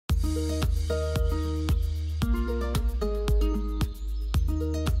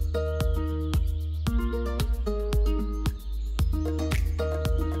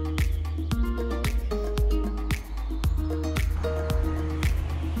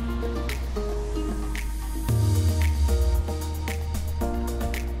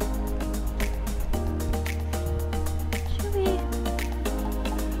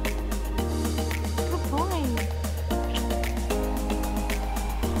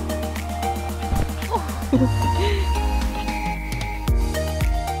Hi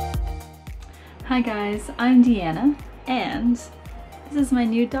guys, I'm Deanna, and this is my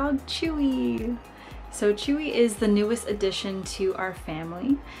new dog, Chewy. So Chewy is the newest addition to our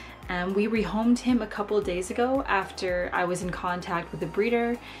family. We rehomed him a couple of days ago after I was in contact with a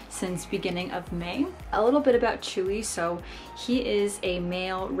breeder since beginning of May. A little bit about Chewy. So he is a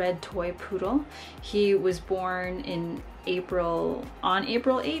male red toy poodle. He was born on April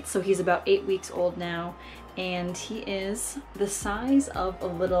 8th, so he's about 8 weeks old now, and he is the size of a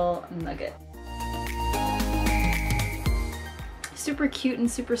little nugget. Super cute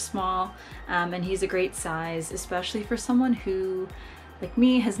and super small, and he's a great size, especially for someone who, like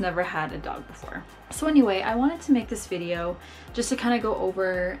me, has never had a dog before. So anyway, I wanted to make this video just to kind of go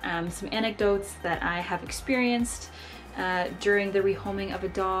over some anecdotes that I have experienced during the rehoming of a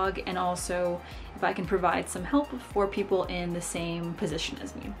dog, and also if I can provide some help for people in the same position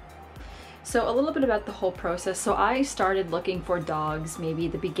as me. So a little bit about the whole process. So I started looking for dogs maybe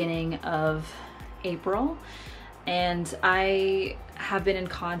the beginning of April, and I have been in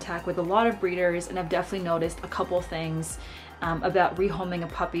contact with a lot of breeders, and I've definitely noticed a couple things about rehoming a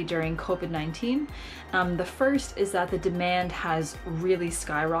puppy during COVID-19. The first is that the demand has really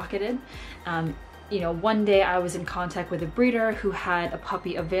skyrocketed. You know, one day I was in contact with a breeder who had a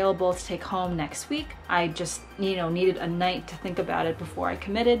puppy available to take home next week. I just, needed a night to think about it before I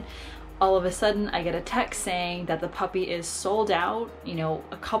committed. All of a sudden I get a text saying that the puppy is sold out,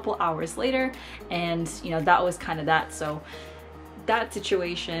 a couple hours later, and that was kind of that. So that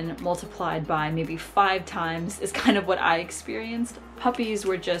situation multiplied by maybe 5 times is kind of what I experienced. Puppies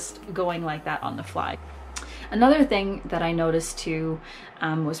were just going like that on the fly. Another thing that I noticed too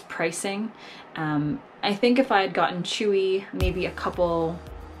was pricing. I think if I had gotten Chewy maybe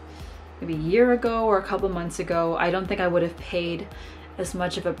maybe a year ago or a couple months ago, I don't think I would have paid as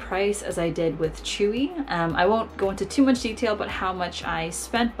much of a price as I did with Chewy. I won't go into too much detail about how much I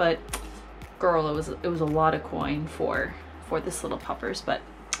spent, but girl, it was a lot of coin for this little puppers, but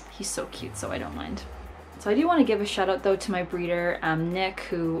he's so cute, so I don't mind. So I do want to give a shout out though to my breeder, Nick,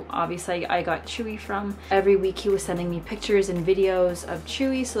 who obviously I got Chewy from. Every week he was sending me pictures and videos of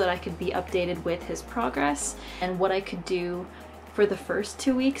Chewy so that I could be updated with his progress and what I could do for the first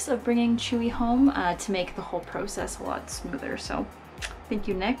 2 weeks of bringing Chewy home to make the whole process a lot smoother. So thank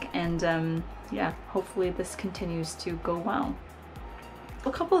you, Nick, and yeah, hopefully this continues to go well.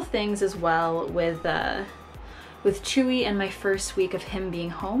 A couple of things as well with Chewy and my first week of him being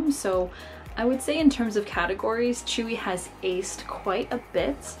home. So I would say in terms of categories, Chewy has aced quite a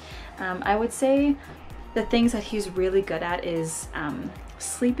bit. I would say the things that he's really good at is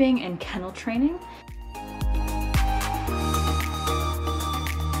sleeping and kennel training.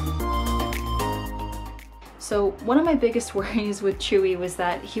 So one of my biggest worries with Chewy was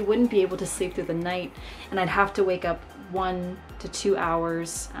that he wouldn't be able to sleep through the night, and I'd have to wake up 1 to 2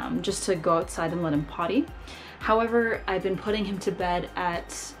 hours just to go outside and let him potty. However, I've been putting him to bed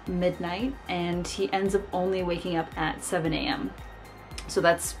at midnight, and he ends up only waking up at 7 a.m. So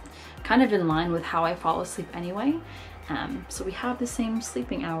that's kind of in line with how I fall asleep anyway. So we have the same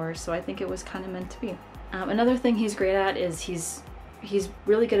sleeping hours, so I think it was kind of meant to be. Another thing he's great at is he's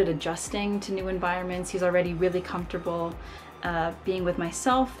really good at adjusting to new environments. He's already really comfortable being with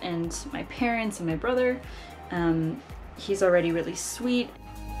myself and my parents and my brother. He's already really sweet.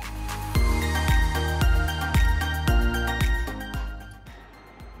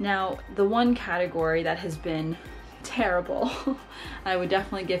 Now, the one category that has been terrible, I would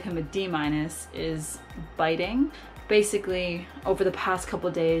definitely give him a D-, is biting. Basically, over the past couple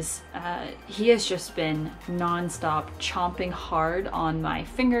of days, he has just been non-stop chomping hard on my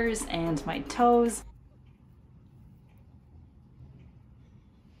fingers and my toes.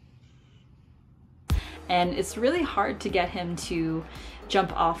 And it's really hard to get him to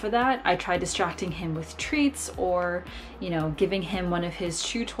jump off of that. I tried distracting him with treats or, giving him one of his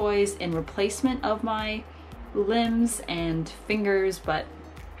chew toys in replacement of my limbs and fingers, but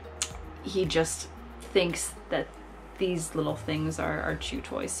he just thinks that these little things are chew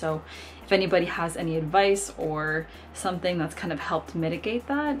toys. So if anybody has any advice or something that's kind of helped mitigate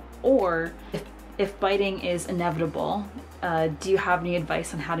that, or if biting is inevitable, do you have any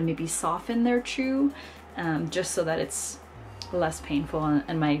advice on how to maybe soften their chew just so that it's less painful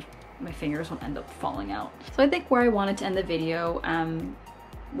and my fingers won't end up falling out? So I think where I wanted to end the video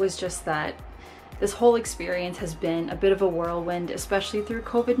was just that this whole experience has been a bit of a whirlwind, especially through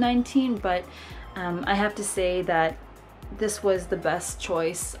COVID-19, but I have to say that this was the best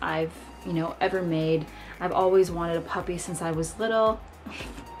choice I've ever made. I've always wanted a puppy since I was little.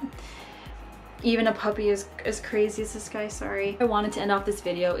 even a puppy is as crazy as this guy, sorry. I wanted to end off this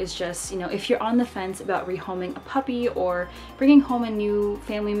video is just, you know, if you're on the fence about rehoming a puppy or bringing home a new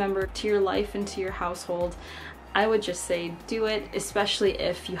family member to your life and to your household, I would just say do it, especially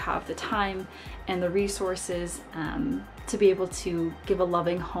if you have the time and the resources to be able to give a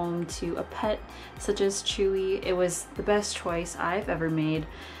loving home to a pet such as Chewy. It was the best choice I've ever made,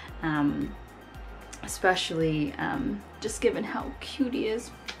 especially just given how cute he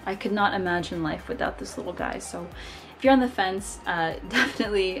is. I could not imagine life without this little guy. So if you're on the fence,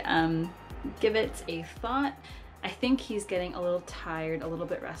 definitely give it a thought. I think he's getting a little tired, a little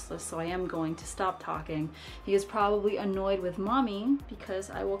bit restless, so I am going to stop talking. He is probably annoyed with mommy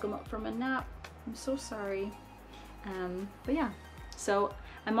because I woke him up from a nap. I'm so sorry. But yeah, so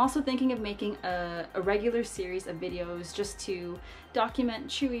I'm also thinking of making a regular series of videos just to document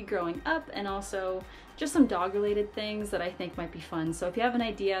Chewy growing up and also just some dog related things that I think might be fun. So if you have an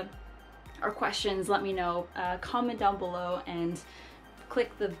idea or questions, let me know. Comment down below and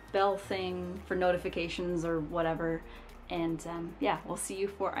click the bell thing for notifications or whatever. And yeah, we'll see you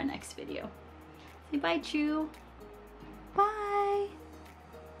for our next video. Say bye, Chew. Bye.